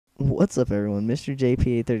What's up everyone, Mr.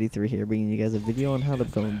 JPA33 here, bringing you guys a video on how to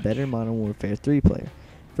become a better Modern Warfare 3 player.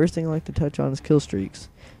 First thing I like to touch on is kill streaks.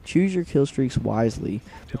 Choose your kill streaks wisely,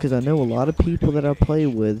 because I know a lot of people that I play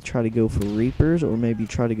with try to go for Reapers or maybe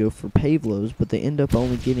try to go for Pavlos, but they end up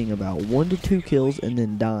only getting about 1 to 2 kills and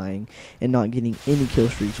then dying and not getting any kill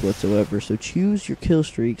streaks whatsoever. So choose your kill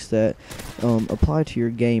streaks that apply to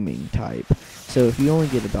your gaming type. So if you only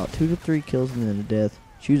get about 2 to 3 kills and then a death,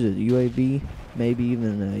 choose a UAV, maybe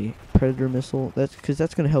even a Predator missile. That's because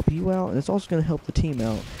that's going to help you out, and it's also going to help the team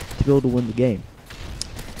out to be able to win the game.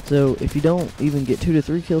 So if you don't even get 2 to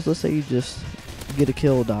 3 kills, let's say you just get a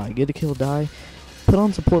kill, die, put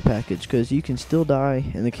on support package, because you can still die,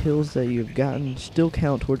 and the kills that you've gotten still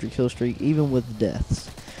count towards your kill streak, even with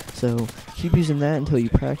deaths. So keep using that until you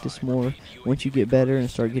practice more. Once you get better and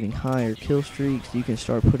start getting higher kill streaks, you can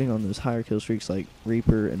start putting on those higher kill streaks like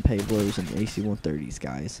Reaper and Pavlos and AC-130s,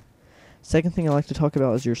 guys. Second thing I like to talk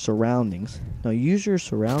about is your surroundings. Now use your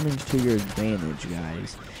surroundings to your advantage,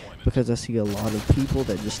 guys, because I see a lot of people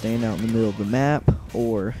that just stand out in the middle of the map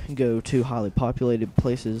or go to highly populated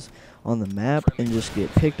places on the map and just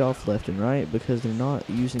get picked off left and right because they're not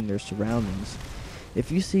using their surroundings.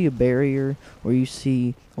 If you see a barrier or you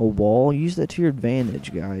see a wall, use that to your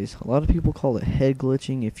advantage, guys. A lot of people call it head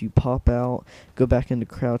glitching. If you pop out, go back into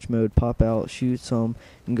crouch mode, pop out, shoot some,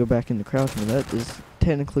 and go back into crouch mode, that is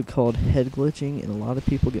technically called head glitching, and a lot of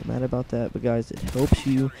people get mad about that. But guys, it helps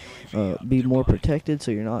you be more protected,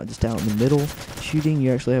 so you're not just out in the middle shooting.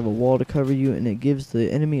 You actually have a wall to cover you, and it gives the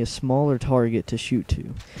enemy a smaller target to shoot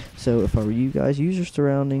to. So if I were you guys, use your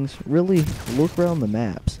surroundings. Really look around the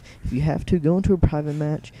maps. If you have to, go into a private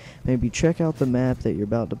match, maybe check out the map that you're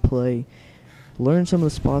about to play, learn some of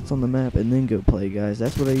the spots on the map, and then go play, guys.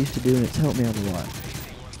 That's what I used to do, and it's helped me out a lot.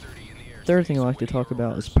 Third thing I like to talk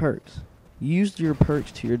about is perks. Use your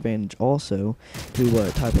perks to your advantage also, to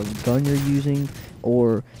what type of gun you're using,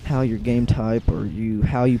 or how your game type, or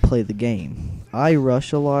how you play the game. I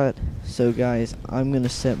rush a lot, so guys, I'm going to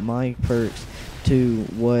set my perks to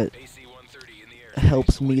what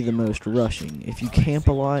helps me the most rushing. If you camp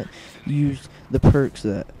a lot, use the perks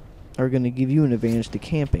that are going to give you an advantage to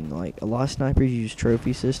camping. Like a lot of snipers use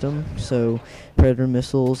trophy system, so Predator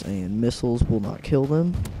missiles and missiles will not kill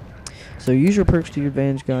them. So use your perks to your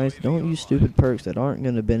advantage, guys. Don't use stupid perks that aren't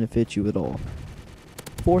going to benefit you at all.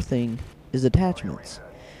 Fourth thing is attachments.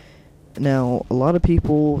 Now, a lot of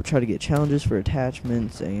people try to get challenges for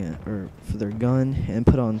attachments or for their gun and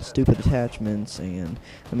put on stupid attachments, and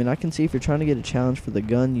I mean, I can see if you're trying to get a challenge for the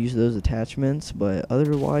gun, use those attachments, but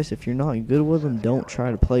otherwise, if you're not good with them, don't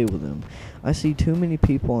try to play with them. I see too many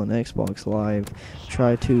people on Xbox Live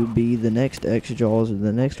try to be the next X-Jaws or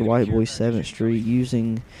the next White Boy 7th Street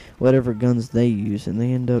using whatever guns they use, and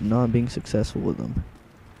they end up not being successful with them.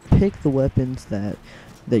 Pick the weapons that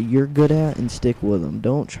you're good at and stick with them.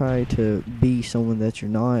 Don't try to be someone that you're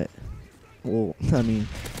not. Well, I mean,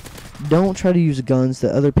 don't try to use guns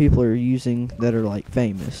that other people are using that are like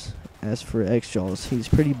famous. As for X-Jaws, he's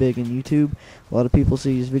pretty big in YouTube. A lot of people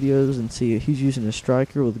see his videos and see he's using a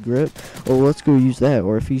striker with grip. Oh, let's go use that.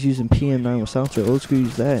 Or if he's using PM9 with silencer, let's go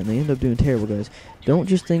use that. And they end up doing terrible, guys. Don't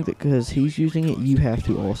just think that because he's using it, you have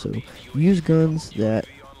to also. Use guns that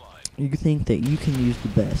you think that you can use the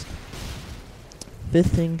best.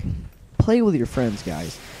 Fifth thing, play with your friends,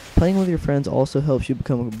 guys. Playing with your friends also helps you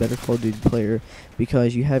become a better Call of Duty player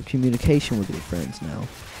because you have communication with your friends now.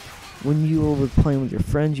 When you are playing with your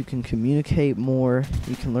friends, you can communicate more,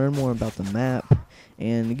 you can learn more about the map,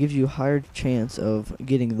 and it gives you a higher chance of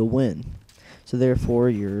getting the win. So therefore,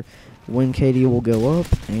 your win KD will go up,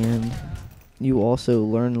 and you also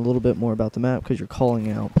learn a little bit more about the map because you're calling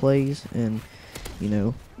out plays, and you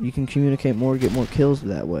know, you can communicate more, get more kills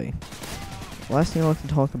that way. Last thing I like to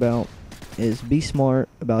talk about is be smart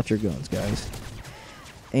about your guns, guys,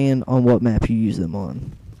 and on what map you use them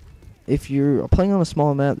on. If you're playing on a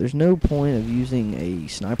small map, there's no point of using a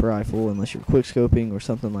sniper rifle unless you're quickscoping or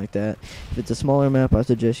something like that. If it's a smaller map, I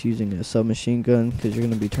suggest using a submachine gun because you're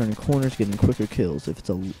going to be turning corners, getting quicker kills. If it's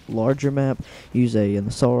a larger map, use an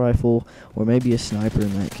assault rifle or maybe a sniper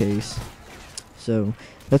in that case. So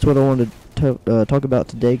that's what I wanted to talk about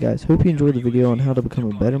today, guys. Hope you enjoyed the video on how to become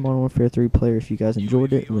a better Modern Warfare 3 player. If you guys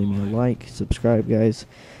enjoyed it, leave me a like, subscribe, guys.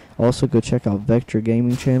 Also, go check out Vector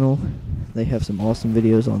Gaming channel. They have some awesome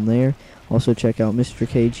videos on there. Also, check out Mr.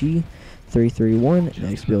 KG331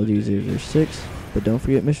 and XBLG006. But don't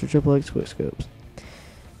forget Mr. XXX Quickscopes.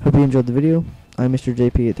 Hope you enjoyed the video. I'm Mr.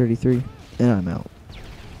 JP833, and I'm out.